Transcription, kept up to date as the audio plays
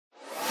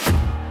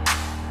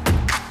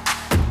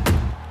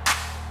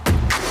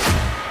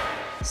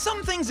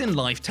Some things in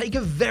life take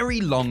a very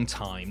long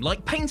time,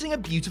 like painting a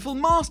beautiful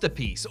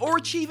masterpiece or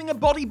achieving a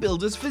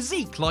bodybuilder's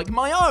physique like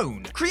my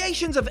own.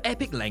 Creations of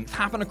epic length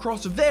happen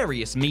across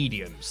various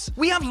mediums.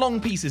 We have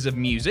long pieces of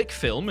music,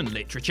 film, and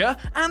literature,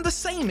 and the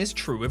same is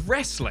true of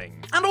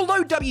wrestling. And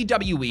although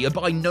WWE are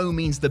by no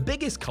means the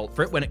biggest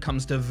culprit when it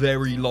comes to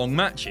very long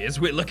matches,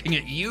 we're looking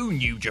at you,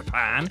 New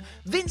Japan,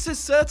 Vince has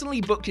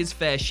certainly booked his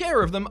fair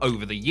share of them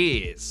over the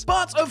years.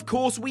 But of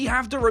course, we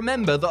have to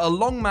remember that a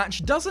long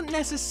match doesn't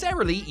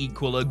necessarily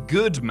equal a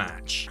good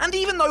match. And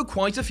even though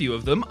quite a few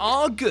of them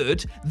are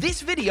good,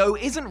 this video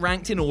isn't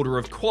ranked in order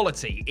of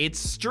quality. It's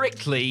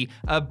strictly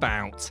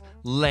about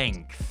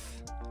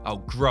length. Oh,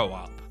 grow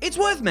up. It's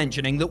worth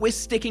mentioning that we're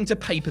sticking to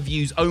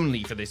pay-per-views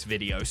only for this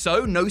video,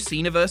 so no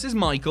Cena vs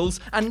Michaels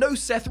and no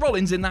Seth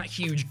Rollins in that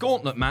huge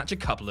gauntlet match a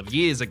couple of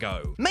years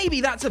ago.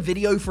 Maybe that's a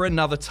video for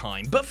another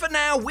time, but for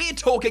now we're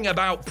talking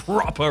about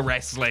proper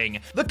wrestling,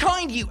 the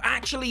kind you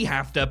actually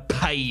have to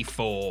pay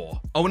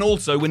for. Oh, and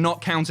also we're not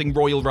counting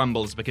Royal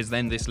Rumbles because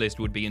then this list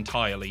would be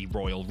entirely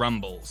Royal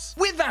Rumbles.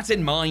 With that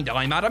in mind,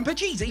 I'm Adam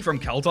Pachisi from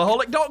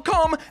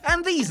Cultaholic.com,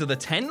 and these are the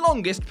 10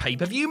 longest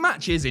pay-per-view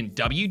matches in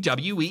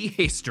WWE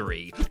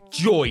history.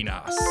 Join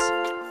us.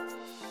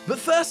 But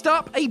first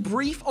up, a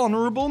brief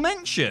honourable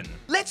mention.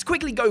 Let's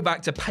quickly go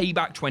back to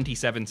Payback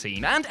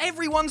 2017 and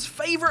everyone's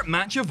favourite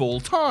match of all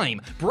time,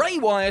 Bray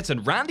Wyatt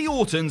and Randy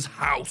Orton's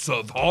House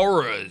of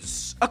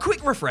Horrors. A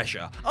quick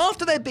refresher,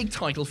 after their big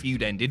title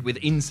feud ended with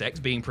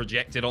insects being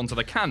projected onto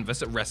the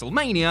canvas at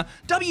WrestleMania,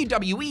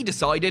 WWE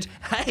decided,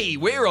 hey,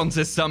 we're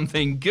onto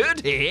something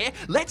good here,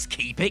 let's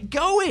keep it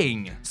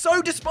going.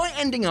 So despite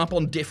ending up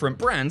on different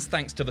brands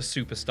thanks to the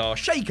Superstar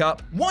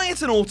shakeup,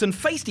 Wyatt and Orton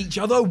faced each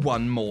other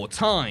one more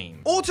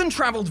time. Orton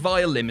travelled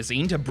via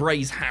limousine to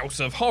Bray's House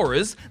of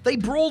Horrors, they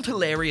brawled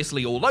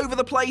hilariously all over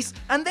the place,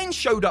 and then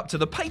showed up to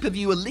the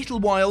pay-per-view a little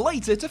while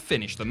later to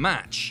finish the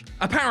match.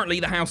 Apparently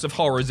the House of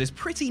Horrors is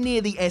pretty near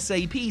the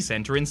SAP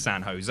Center in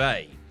San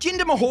Jose.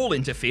 Jinder Mahal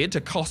interfered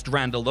to cost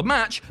Randall the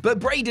match, but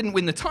Bray didn't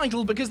win the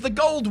title because the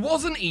gold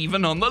wasn't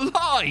even on the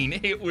line.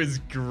 It was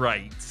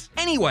great.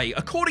 Anyway,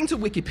 according to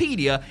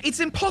Wikipedia, it's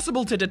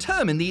impossible to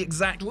determine the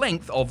exact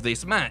length of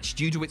this match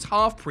due to its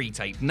half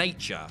pre-taped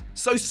nature.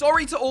 So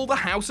sorry to all the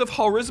House of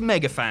Horrors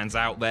mega fans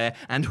out there,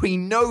 and we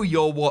know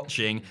you're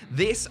watching,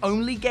 this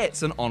only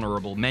gets an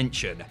honourable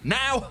mention.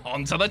 Now,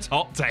 on to the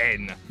top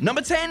 10.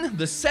 Number 10,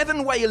 the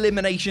 7-way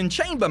Elimination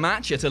Chamber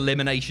match at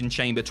Elimination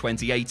Chamber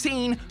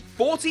 2018,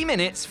 40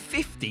 minutes,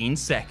 15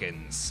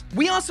 seconds.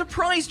 We are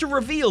surprised to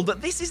reveal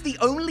that this is the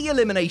only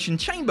Elimination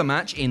Chamber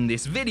match in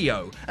this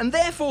video, and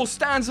therefore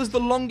stands as the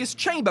longest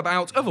chamber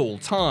bout of all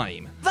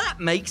time. That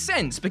makes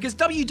sense, because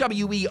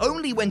WWE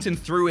only went and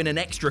threw in an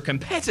extra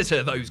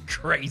competitor, those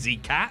crazy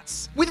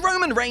cats. With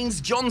Roman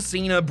Reigns, John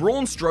Cena,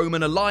 Braun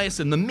Strowman, Elias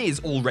and The Miz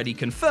already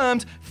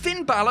confirmed,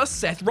 Finn Balor,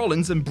 Seth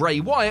Rollins and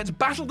Bray Wyatt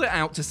battled it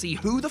out to see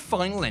who the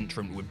final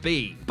entrant would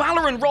be.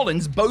 Balor and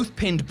Rollins both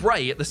pinned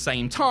Bray at the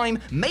same time,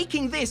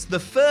 making this the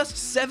first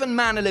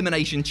 7-man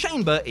Elimination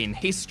Chamber in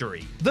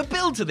history. The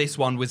build to this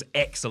one was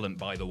excellent,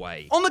 by the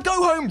way. On the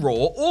Go Home Raw,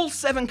 all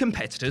 7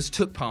 competitors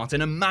took part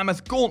in a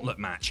mammoth gauntlet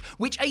match,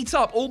 which ate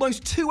up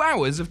almost 2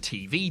 hours of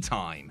TV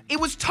time. It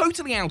was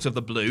totally out of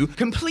the blue,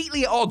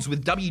 completely at odds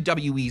with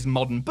WWE's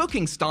modern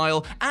booking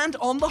style, and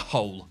on the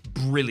whole,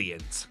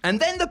 brilliant. And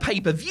then the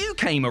pay-per-view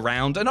came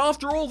around, and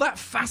after all that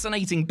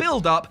fascinating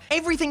build-up,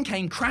 everything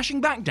came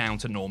crashing back down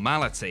to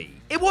normality.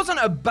 It wasn't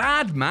a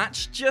bad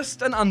match,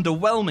 just an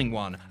underwhelming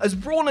one, as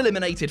Braun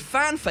eliminated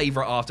fan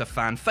favourite after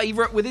fan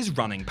favourite with his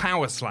running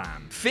power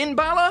slam. Finn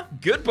Balor?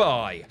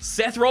 Goodbye.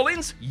 Seth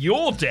Rollins?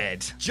 You're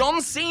dead. John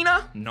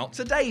Cena? Not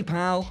today,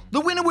 pal.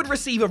 The winner would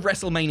receive a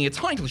WrestleMania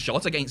title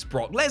shot against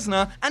Brock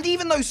Lesnar, and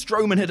even though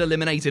Strowman had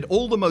eliminated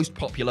all the most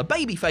popular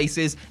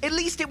babyfaces, at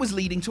least it was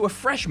leading to a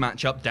fresh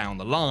matchup down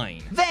the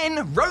line.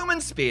 Then,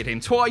 Roman speared him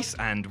twice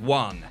and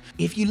won.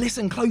 If you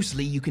listen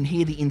closely, you can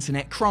hear the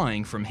internet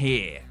crying from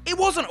here. It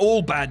wasn't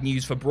all bad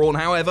news for Braun,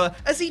 however,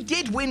 as he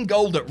did win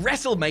gold at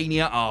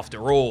WrestleMania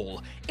after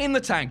all, in the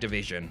tag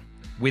division,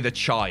 with a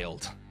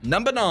child.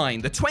 Number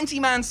 9, the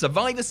 20-man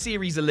Survivor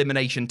Series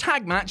elimination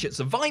tag match at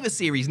Survivor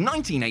Series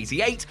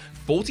 1988,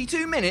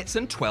 42 minutes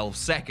and 12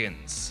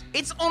 seconds.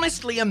 It's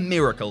honestly a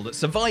miracle that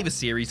Survivor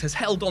Series has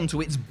held on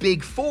to its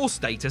Big Four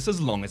status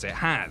as long as it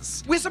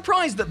has. We're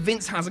surprised that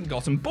Vince hasn't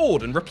gotten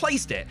bored and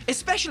replaced it,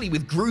 especially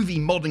with groovy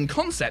modern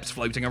concepts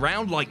floating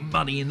around like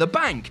Money in the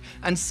Bank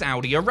and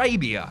Saudi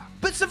Arabia.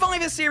 But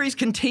Survivor Series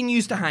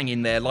continues to hang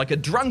in there like a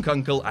drunk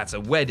uncle at a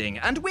wedding,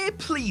 and we're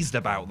pleased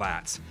about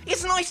that.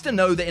 It's nice to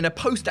know that in a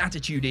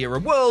post-Attitude Era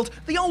world,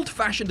 the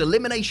old-fashioned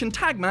elimination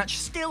tag match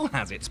still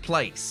has its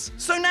place.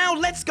 So now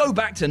let's go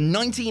back to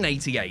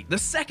 1988, the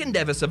second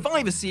ever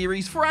Survivor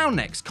Series, for our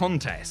next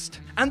contest.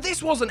 And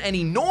this wasn't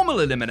any normal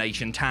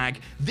elimination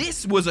tag,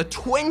 this was a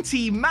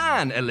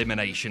 20-man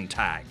elimination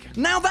tag.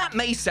 Now that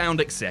may sound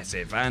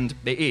excessive, and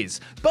it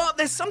is, but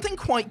there's something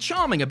quite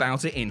charming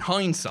about it in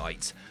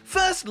hindsight.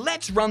 First,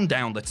 let's run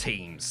down the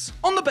teams.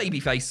 On the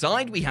babyface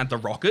side, we had the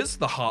Rockers,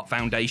 the Hart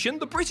Foundation,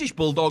 the British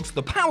Bulldogs,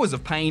 the Powers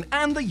of Pain,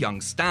 and the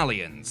Young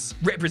Stallions.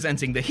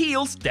 Representing the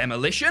heels,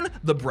 Demolition,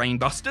 the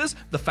Brainbusters,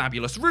 the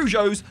Fabulous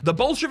Rougeaus, the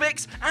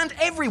Bolsheviks, and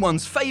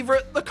everyone's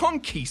favourite, the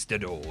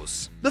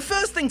Conquistadors. The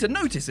first thing to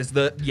notice is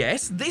that,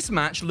 yes, this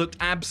match looked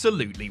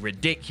absolutely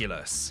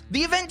ridiculous.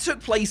 The event took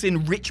place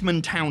in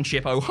Richmond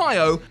Township,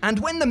 Ohio, and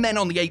when the men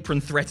on the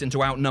apron threatened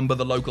to outnumber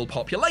the local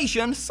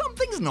population,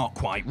 something's not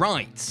quite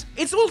right.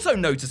 It's also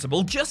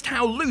noticeable just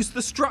how loose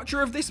the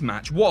structure of this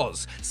match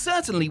was,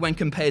 certainly when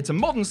compared to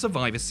modern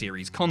Survivor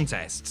Series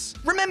contests.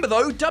 Remember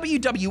though,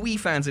 WWE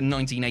fans in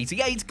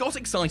 1988 got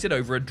excited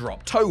over a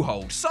drop toe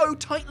hold, so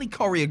tightly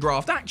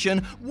choreographed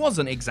action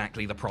wasn't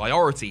exactly the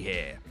priority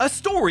here. A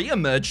story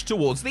emerged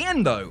towards the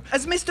end though,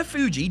 as Mr.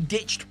 Fuji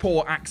ditched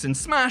poor Axe and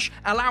Smash,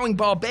 allowing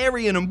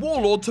Barbarian and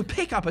Warlord to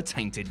pick up a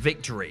tainted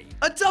victory.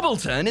 A double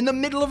turn in the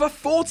middle of a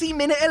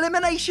 40-minute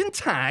elimination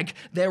tag?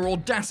 Their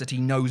audacity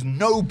knows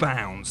no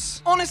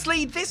bounds.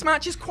 Honestly, this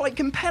match is quite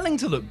compelling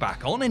to look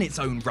back on in its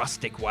own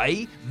rustic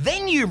way.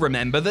 Then you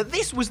remember that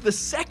this was the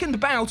second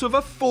bout of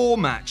a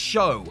 4-match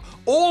show,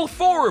 all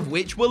 4 of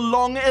which were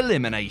long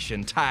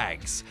elimination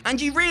tags. And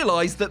you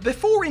realise that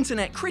before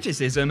internet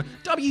criticism,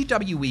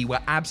 WWE were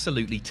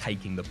absolutely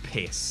taking the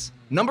piss.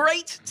 Number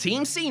 8,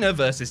 Team Cena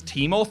vs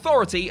Team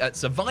Authority at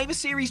Survivor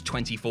Series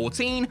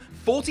 2014,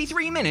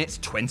 43 minutes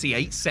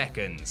 28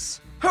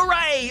 seconds.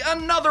 Hooray!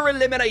 Another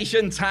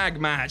elimination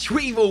tag match!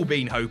 We've all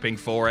been hoping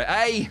for it,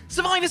 eh?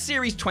 Survivor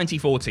Series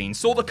 2014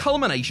 saw the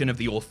culmination of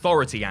the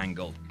Authority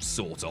angle,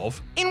 sort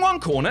of. In one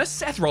corner,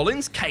 Seth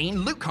Rollins,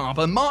 Kane, Luke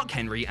Harper, Mark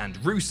Henry, and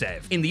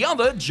Rusev. In the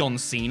other, John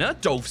Cena,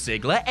 Dolph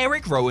Ziggler,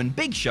 Eric Rowan,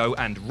 Big Show,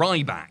 and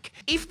Ryback.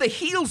 If the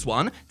heels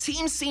won,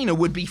 Team Cena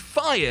would be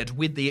fired,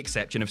 with the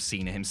exception of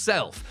Cena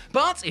himself.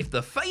 But if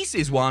the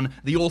faces won,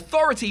 the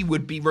Authority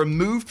would be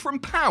removed from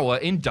power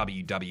in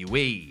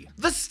WWE.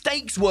 The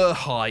stakes were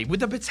high,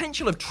 with the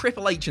potential of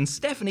Triple H and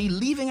Stephanie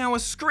leaving our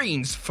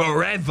screens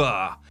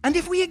forever. And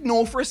if we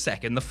ignore for a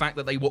second the fact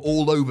that they were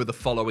all over the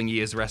following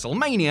year's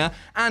WrestleMania,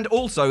 and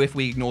also if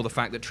we ignore the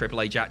fact that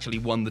Triple H actually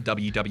won the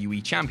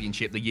WWE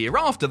Championship the year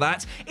after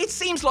that, it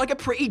seems like a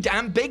pretty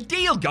damn big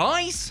deal,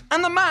 guys!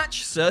 And the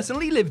match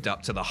certainly lived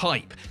up to the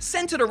hype,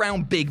 centered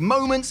around big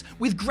moments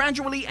with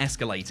gradually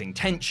escalating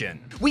tension.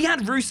 We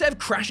had Rusev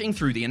crashing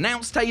through the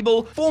announce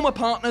table, former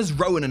partners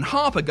Rowan and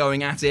Harper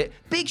going at it,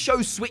 Big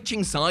Show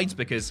switching sides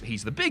because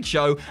he's the Big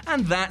Show,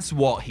 and that's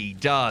what he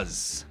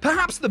does.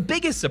 Perhaps the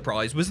biggest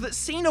surprise was that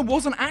Cena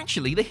wasn't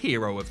actually the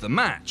hero of the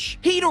match.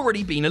 He'd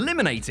already been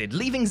eliminated,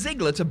 leaving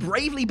Ziggler to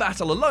bravely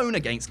battle alone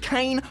against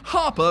Kane,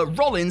 Harper,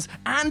 Rollins,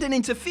 and an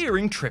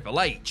interfering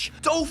Triple H.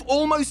 Dolph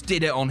almost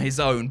did it on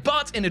his own,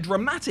 but in a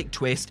dramatic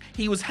twist,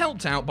 he was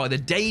helped out by the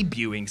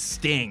debuting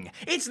Sting.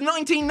 It's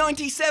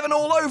 1997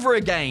 all over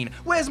again!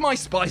 Where's my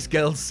Spice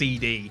Girls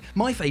CD?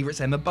 My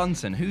favourite's Emma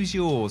Bunton, who's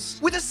yours?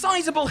 With a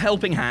sizable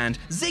helping hand,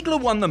 Ziggler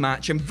won the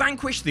match and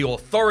vanquished the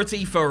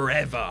Authority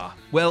forever.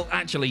 Well,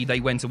 actually, they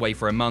went away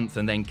for a month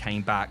and then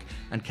came back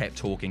and kept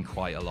talking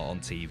quite a lot on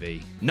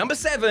TV. Number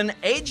 7,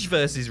 Edge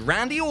vs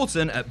Randy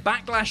Orton at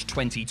Backlash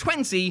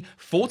 2020,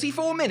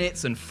 44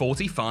 minutes and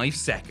 45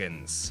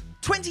 seconds.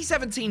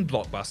 2017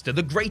 blockbuster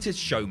The Greatest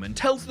Showman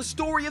tells the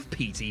story of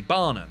P.T.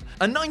 Barnum,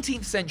 a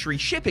 19th century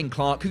shipping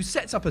clerk who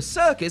sets up a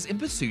circus in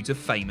pursuit of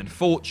fame and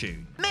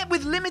fortune. Met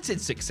with limited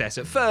success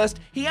at first,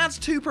 he adds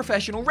 2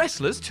 professional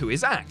wrestlers to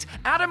his act,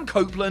 Adam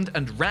Copeland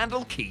and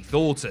Randall Keith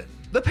Orton.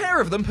 The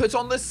pair of them put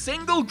on the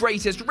single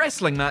greatest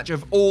wrestling match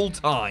of all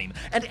time,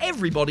 and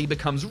everybody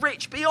becomes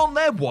rich beyond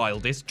their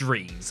wildest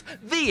dreams.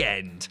 The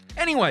end.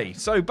 Anyway,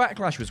 so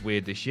Backlash was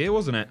weird this year,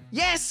 wasn't it?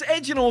 Yes,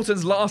 Edge and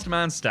Orton's last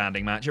man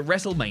standing match at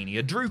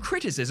WrestleMania drew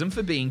criticism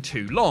for being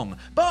too long,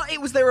 but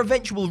it was their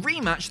eventual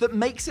rematch that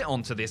makes it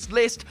onto this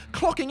list,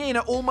 clocking in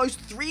at almost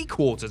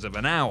 3/4 of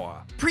an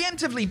hour.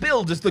 Preemptively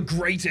billed as the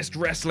greatest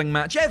wrestling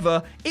match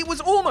ever, it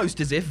was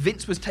almost as if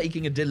Vince was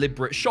taking a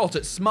deliberate shot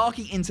at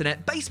smarky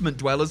internet basement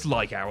dwellers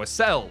like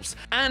ourselves.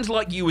 And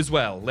like you as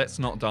well, let's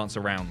not dance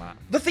around that.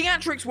 The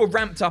theatrics were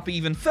ramped up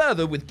even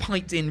further with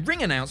piped-in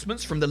ring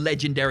announcements from the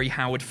legendary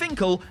Howard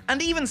Finkel,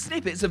 and even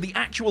snippets of the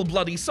actual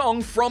bloody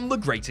song from The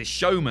Greatest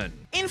Showman.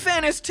 In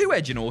fairness to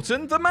Edge and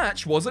Orton, the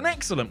match was an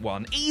excellent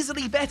one,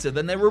 easily better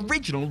than their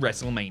original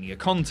WrestleMania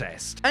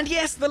contest. And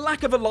yes, the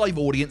lack of a live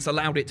audience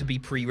allowed it to be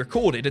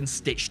pre-recorded and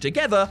stitched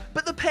together,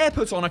 but the pair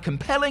put on a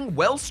compelling,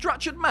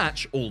 well-structured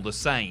match all the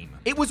same.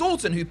 It was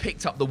Orton who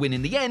picked up the win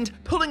in the end,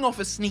 pulling off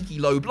a sneaky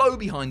low blow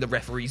behind the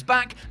referee's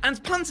back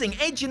and punting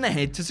Edge in the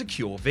head to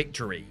secure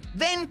victory.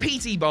 Then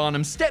P.T.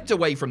 Barnum stepped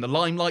away from the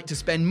limelight to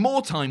spend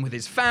more time with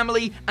his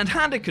family and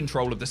handed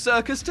control of the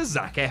circus to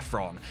Zac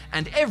Efron,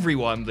 and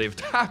everyone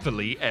lived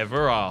happily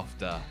ever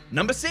after.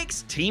 Number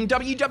 6, Team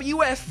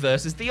WWF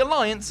vs The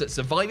Alliance at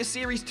Survivor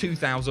Series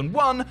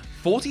 2001,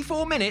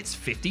 44 minutes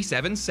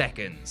 57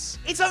 seconds.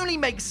 It only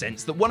makes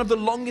sense that one of the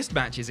longest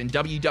matches in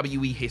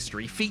WWE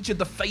history featured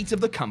the fate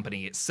of the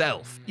company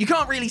itself. You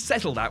can't really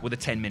settle that with a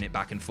 10-minute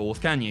back and forth,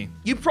 can you? you?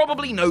 You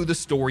probably know the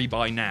story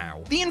by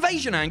now. The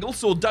invasion angle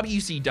saw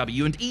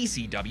WCW and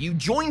ECW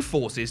join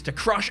forces to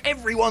crush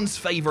everyone's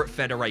favorite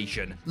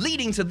federation,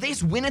 leading to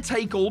this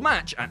winner-take-all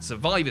match at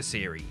Survivor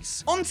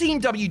Series. On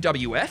Team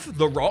WWF,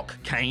 The Rock,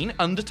 Kane,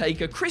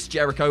 Undertaker, Chris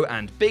Jericho,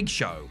 and Big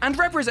Show. And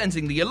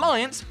representing the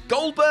Alliance,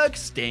 Goldberg,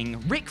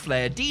 Sting, Ric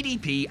Flair,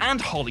 DDP,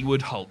 and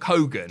Hollywood Hulk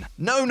Hogan.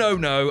 No,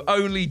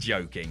 only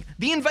joking.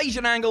 The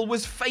invasion angle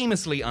was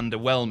famously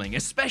underwhelming,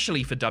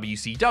 especially for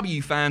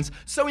WCW fans,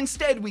 so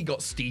instead we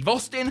got Steve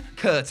Austin,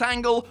 Kurt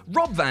Angle,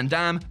 Rob Van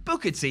Dam,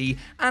 Booker T,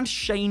 and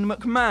Shane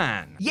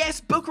McMahon.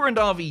 Yes, Booker and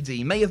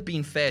RVD may have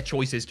been fair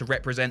choices to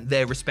represent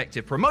their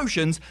respective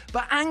promotions,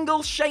 but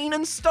Angle, Shane,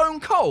 and Stone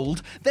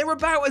Cold, they're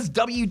about as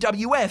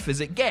WWF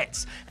as it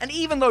gets. And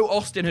even though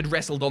Austin had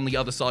wrestled on the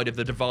other side of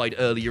the divide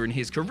earlier in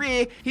his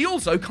career, he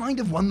also kind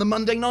of won the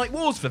Monday Night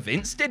Wars for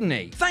Vince, didn't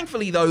he?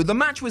 Thankfully though, the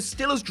match was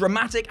still as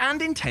dramatic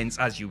and intense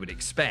as you would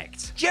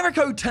expect.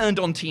 Jericho turned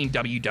on Team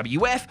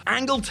WWF,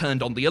 Angle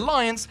turned on the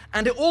Alliance,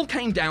 and it all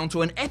came down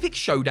to an epic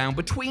showdown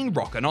between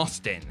Rock and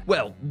Austin.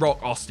 Well, Rock,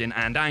 Austin,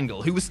 and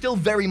Angle, who was still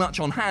very much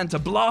on hand to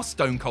blast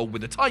Stone Cold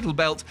with the title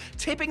belt,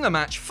 tipping the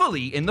match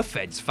fully in the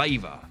Fed's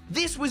favour.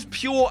 This was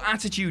pure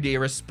Attitude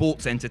Era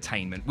sports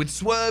entertainment, with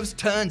swerves,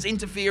 turns,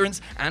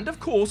 interference, and of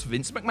course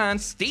Vince McMahon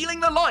stealing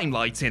the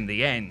limelight in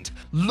the end.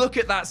 Look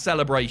at that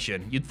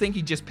celebration. You'd think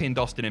he just pinned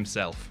Austin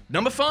himself.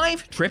 Number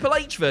 5, Triple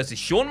H versus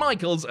Shawn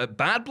Michaels at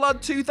Bad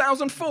Blood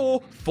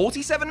 2004,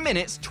 47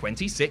 minutes,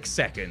 26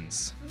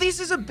 seconds. This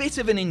is a bit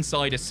of an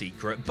insider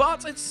secret,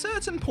 but at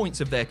certain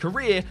points of their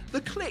career,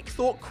 the Clique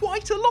thought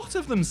quite a lot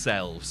of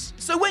themselves.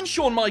 So when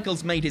Shawn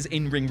Michaels made his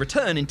in-ring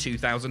return in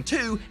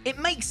 2002, it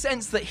makes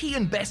sense that he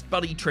and best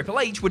buddy Triple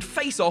H would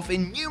face off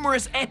in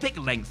numerous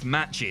epic-length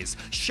matches,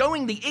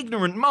 showing the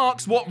ignorant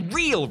marks what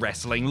real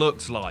wrestling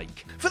looks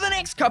like. For the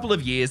next couple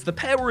of years, the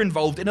pair were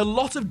involved in a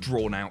lot of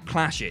drawn-out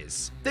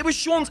clashes. There was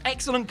Shawn's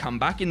excellent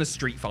comeback in the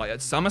street fight at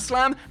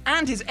SummerSlam,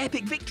 and his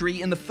epic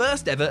victory in the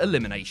first ever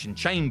Elimination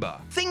Chamber.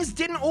 Things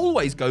didn't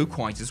always go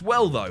quite as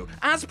well though,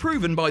 as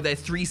proven by their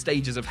 3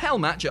 stages of hell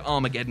match at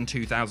Armageddon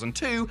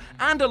 2002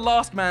 and a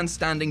last man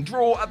standing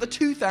draw at the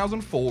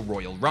 2004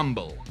 Royal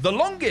Rumble. The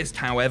longest,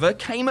 however,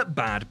 came at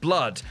Bad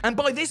Blood, and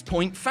by this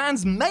point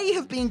fans may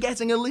have been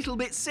getting a little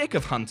bit sick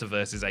of Hunter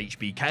vs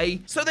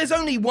HBK, so there's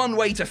only one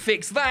way to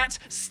fix that: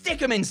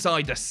 stick 'em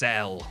inside the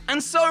cell.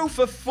 And so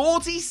for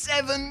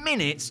 47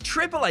 minutes,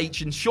 Triple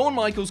H and Shawn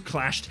Michaels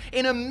clashed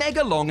in a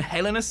mega long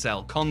Hell in a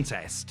Cell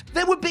contest.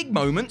 There were big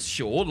moments,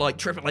 sure, like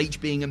Triple H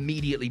being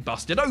immediately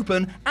busted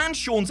open and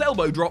Shawn's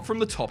elbow drop from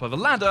the top of a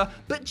ladder,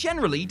 but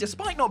generally,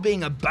 despite not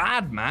being a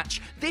bad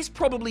match, this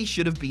probably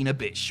should have been a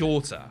bit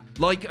shorter.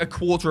 Like a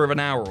quarter of an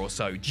hour or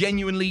so.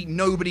 Genuinely,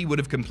 nobody would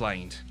have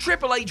complained.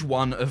 Triple H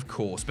won, of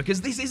course,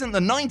 because this isn't the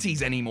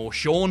 90s anymore,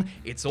 Shawn.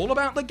 It's all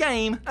about the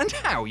game and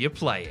how you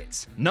play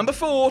it. Number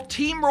 4,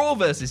 Team Raw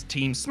versus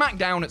Team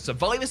SmackDown at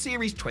Survivor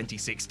Series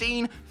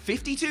 2016,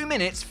 52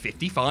 minutes,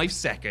 55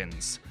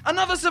 seconds.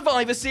 Another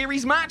Survivor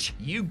Series match?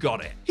 You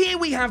got it. Here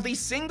we have the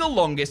single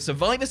longest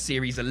Survivor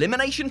Series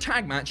elimination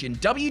tag match in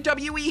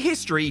WWE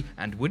history,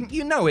 and wouldn't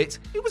you know it,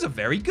 it was a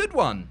very good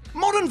one.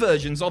 Modern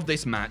versions of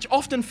this match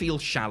often feel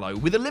shallow,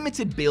 with a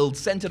limited build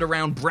centered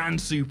around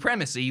brand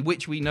supremacy,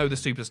 which we know the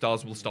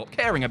superstars will stop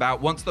caring about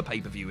once the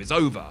pay-per-view is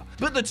over.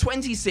 But the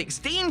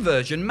 2016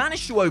 version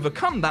managed to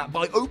overcome that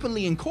by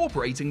openly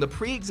incorporating the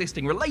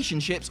pre-existing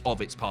relationships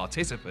of its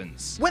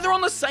participants. Whether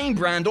on the same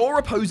brand or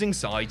opposing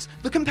sides,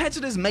 the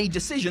competitors made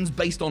decisions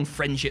based on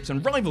friendships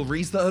and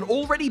rivalries that had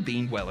already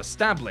been well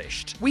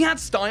established. We had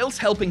Styles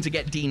helping to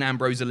get Dean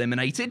Ambrose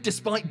eliminated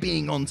despite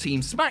being on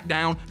Team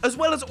SmackDown, as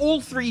well as all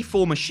 3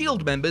 former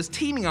Shield members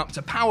teaming up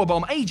to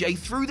powerbomb AJ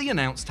through the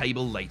announce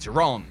table later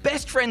on.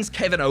 Best friends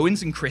Kevin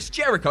Owens and Chris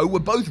Jericho were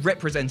both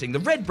representing the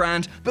Red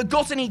brand, but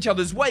got in each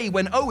other's way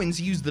when Owens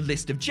used the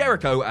list of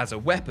Jericho as a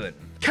weapon.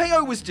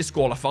 KO was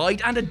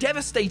disqualified, and a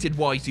devastated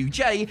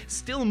Y2J,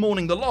 still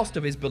mourning the loss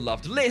of his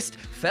beloved list,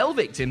 fell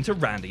victim to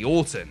Randy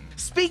Orton.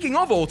 Speaking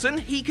of Orton,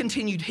 he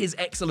continued his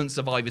excellent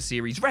Survivor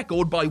Series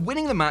record by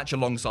winning the match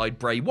alongside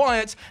Bray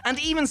Wyatt, and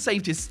even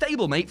saved his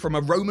stablemate from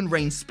a Roman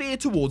Reigns spear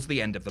towards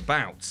the end of the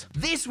bout.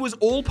 This was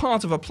all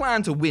part of a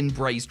plan to win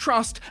Bray's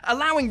trust,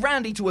 allowing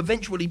Randy to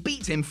eventually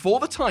beat him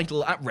for the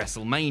title at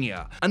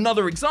WrestleMania.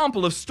 Another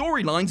example of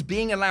storylines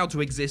being allowed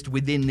to exist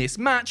within this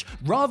match,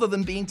 rather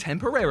than being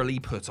temporarily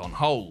put on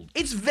hold.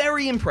 It's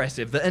very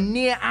impressive that a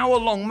near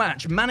hour-long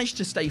match managed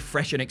to stay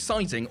fresh and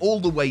exciting all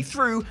the way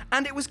through,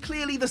 and it was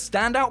clearly the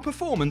standout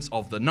performance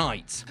of the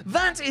night.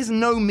 That is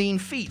no mean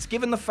feat,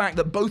 given the fact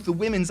that both the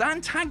women's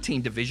and tag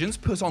team divisions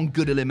put on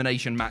good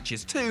elimination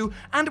matches too,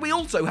 and we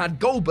also had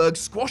Goldberg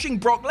squashing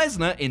Brock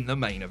Lesnar in the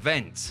main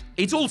event.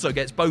 It also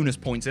gets bonus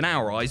points in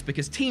our eyes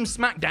because Team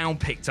SmackDown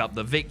picked up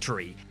the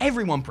victory.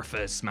 Everyone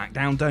prefers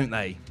SmackDown, don't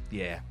they?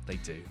 Yeah, they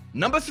do.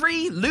 Number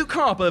 3, Luke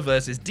Harper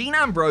versus Dean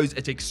Ambrose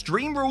at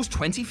Extreme Rules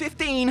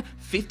 2015,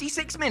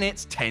 56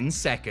 minutes, 10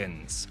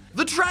 seconds.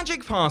 The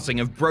tragic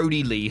passing of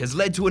Brody Lee has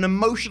led to an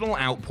emotional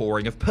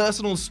outpouring of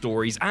personal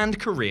stories and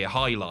career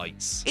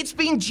highlights. It's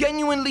been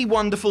genuinely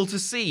wonderful to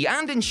see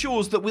and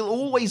ensures that we'll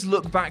always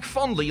look back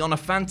fondly on a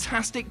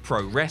fantastic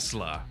pro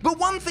wrestler. But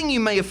one thing you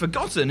may have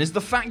forgotten is the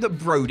fact that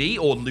Brody,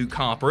 or Luke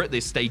Harper at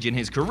this stage in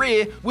his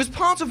career, was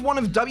part of one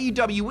of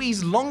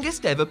WWE's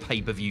longest ever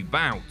pay-per-view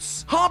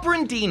bouts. Harper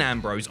and Dean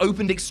Ambrose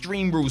opened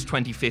Extreme Rules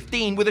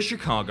 2015 with a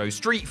Chicago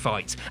street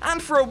fight, and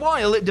for a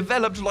while it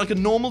developed like a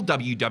normal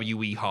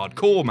WWE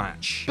hardcore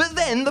match. But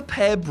then the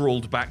pair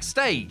brawled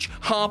backstage.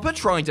 Harper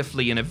tried to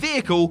flee in a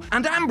vehicle,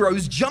 and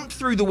Ambrose jumped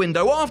through the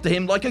window after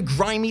him like a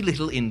grimy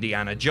little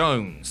Indiana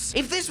Jones.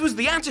 If this was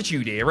the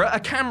Attitude Era,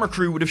 a camera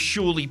crew would have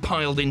surely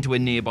piled into a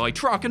nearby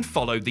truck and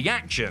followed the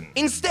action.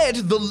 Instead,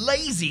 the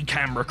lazy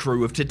camera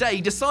crew of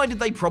today decided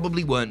they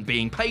probably weren't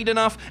being paid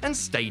enough and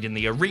stayed in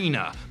the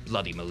arena.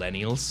 Bloody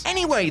millennials.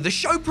 Anyway, the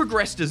show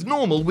progressed as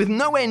normal with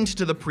no end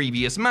to the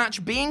previous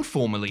match being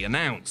formally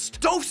announced.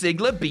 Dolph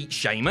Ziggler beat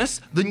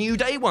Sheamus, the New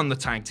Day won the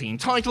tag team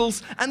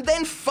titles, and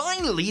then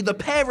finally the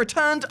pair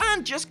returned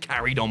and just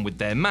carried on with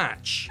their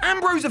match.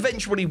 Ambrose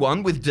eventually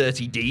won with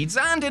Dirty Deeds,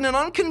 and in an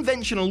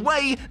unconventional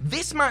way,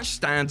 this match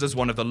stands as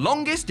one of the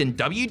longest in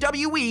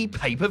WWE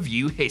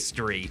pay-per-view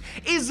history.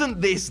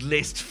 Isn't this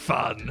list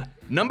fun?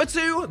 Number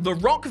 2, The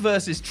Rock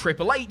vs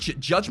Triple H at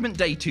Judgment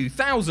Day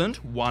 2000,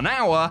 1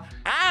 hour,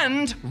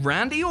 and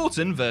Randy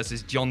Orton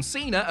vs John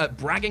Cena at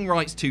Bragging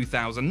Rights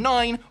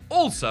 2009,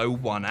 also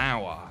 1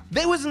 hour.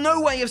 There was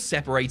no way of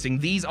separating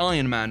these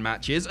Iron Man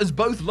matches as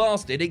both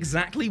lasted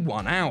exactly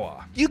 1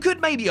 hour. You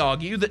could maybe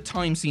argue that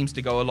time seems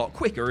to go a lot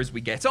quicker as we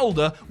get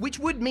older, which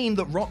would mean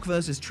that Rock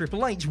vs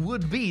Triple H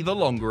would be the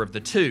longer of the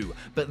two,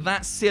 but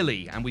that's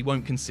silly and we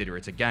won't consider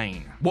it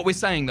again. What we're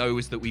saying though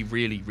is that we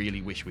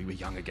really wish we were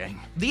young again.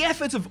 The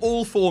effort of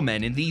all 4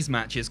 men in these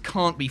matches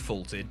can't be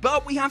faulted,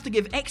 but we have to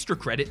give extra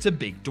credit to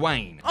Big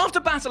Dwayne. After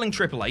battling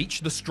Triple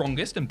H, the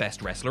strongest and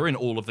best wrestler in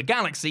all of the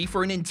galaxy,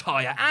 for an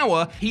entire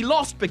hour, he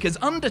lost because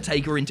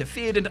Undertaker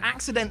interfered and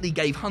accidentally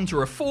gave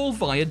Hunter a fall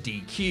via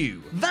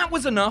DQ. That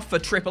was enough for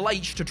Triple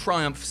H to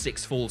triumph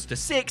 6 falls to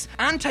 6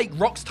 and take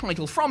Rock's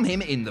title from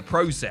him in the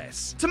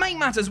process. To make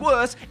matters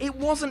worse, it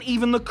wasn't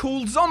even the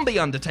cool zombie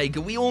Undertaker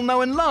we all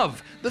know and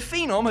love. The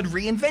Phenom had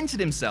reinvented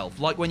himself,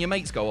 like when your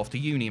mates go off to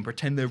uni and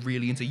pretend they're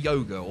really into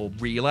yoga or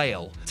real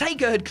ale.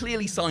 Taker had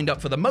clearly signed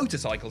up for the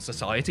Motorcycle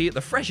Society at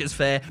the Freshers'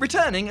 Fair,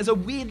 returning as a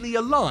weirdly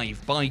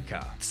alive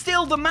biker.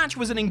 Still, the match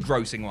was an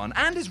engrossing one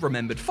and is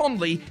remembered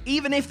fondly,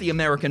 even if the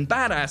American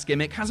Badass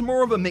gimmick has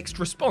more of a mixed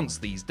response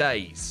these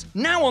days.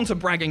 Now on to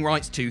Bragging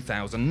Rights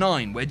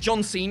 2009, where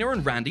John Cena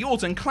and Randy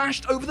Orton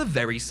clashed over the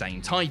very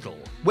same title.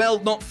 Well,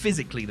 not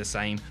physically the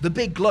same. The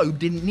big globe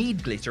didn't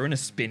need glitter and a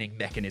spinning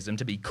mechanism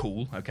to be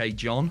cool, okay,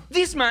 John?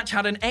 This match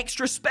had an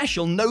extra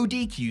special no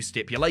DQ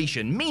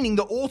stipulation, meaning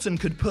that Orton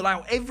could pull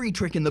out every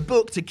trick in the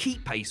book to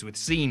keep pace with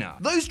Cena.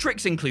 Those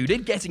tricks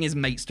included getting his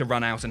mates to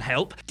run out and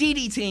help,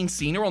 DDTing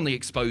Cena on the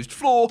exposed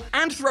floor,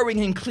 and throwing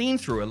him clean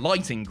through a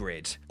lighting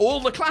grid. All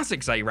the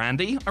classics, eh,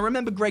 Randy? I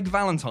remember Greg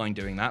Valentine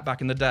doing that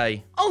back in the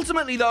day.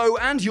 Ultimately though,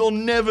 and you're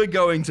never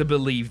going to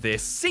believe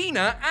this,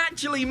 Cena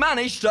actually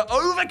managed to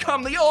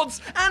overcome the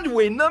odds and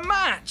win the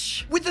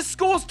match! With the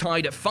scores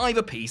tied at 5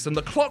 apiece and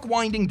the clock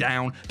winding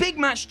down, Big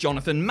Match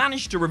Jonathan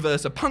managed to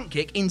reverse a punt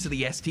kick into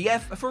the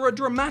STF for a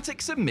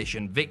dramatic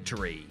submission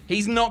victory.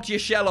 He's knocked your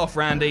shell off,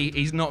 Randy.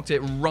 He's knocked it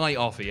right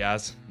off, he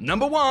has.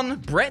 Number 1,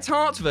 Bret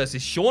Hart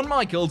vs Shawn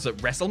Michaels at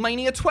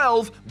WrestleMania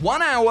 12,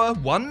 1 hour,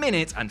 1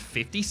 minute and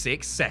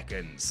 56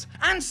 seconds.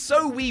 And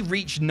so we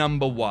reach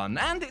number 1,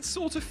 and it's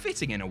sort of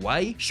fitting in a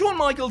way. Shawn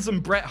Michaels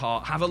and Bret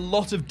Hart have a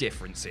lot of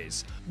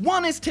differences.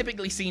 One is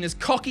typically seen as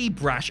cocky,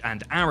 brash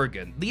and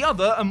arrogant, the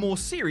other a more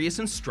serious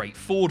and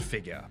straightforward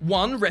figure.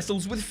 One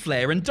wrestles with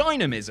flair and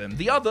dynamism,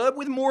 the other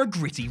with more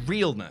gritty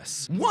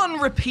realness. One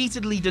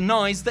repeatedly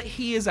denies that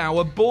he is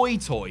our boy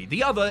toy,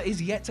 the other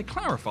is yet to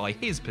clarify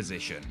his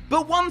position.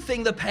 But one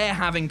thing the pair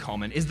have in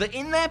common is that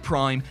in their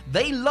prime,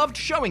 they loved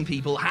showing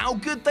people how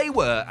good they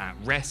were at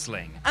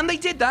wrestling. And they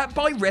did that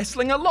by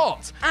wrestling a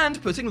lot,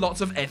 and putting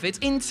lots of effort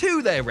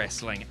into their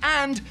wrestling,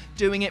 and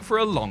doing it for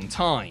a long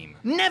time.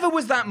 Never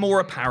was that more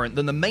apparent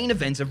than the main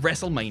event of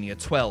WrestleMania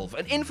 12,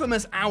 an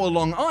infamous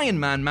hour-long Iron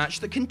Man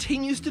match that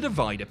continues to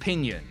divide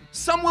opinion.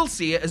 Some will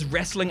see it as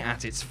wrestling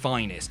at its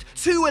finest.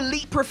 2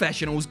 elite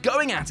professionals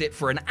going at it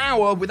for an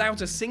hour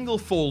without a single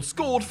fall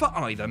scored for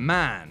either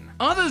man.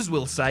 Others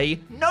will say,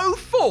 no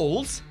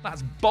falls?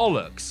 That's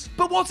bollocks.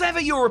 But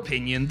whatever your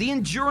opinion, the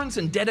endurance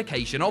and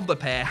dedication of the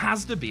pair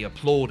has to be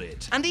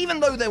applauded. And even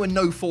though there were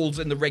no falls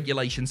in the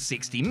regulation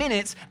 60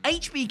 minutes,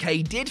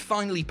 HBK did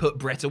finally put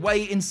Bret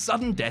away in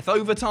sudden death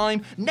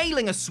overtime,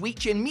 nailing a sweet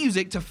chin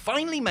music to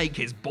finally make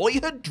his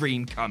boyhood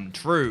dream come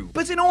true.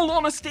 But in all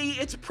honesty,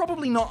 it's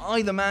probably not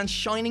either man's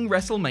shining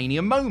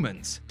WrestleMania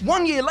moment.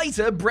 1 year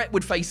later, Bret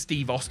would face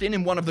Steve Austin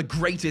in one of the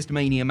greatest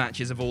Mania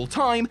matches of all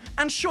time,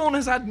 and Shawn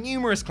has had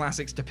numerous classics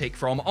to pick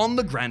from on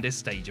the grandest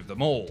stage of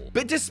them all.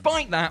 But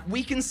despite that,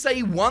 we can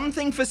say one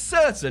thing for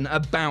certain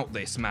about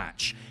this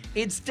match.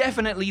 It's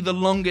definitely the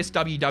longest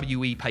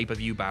WWE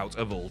pay-per-view bout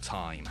of all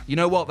time. You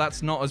know what?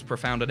 That's not as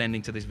profound an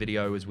ending to this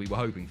video as we were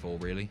hoping for,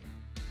 really.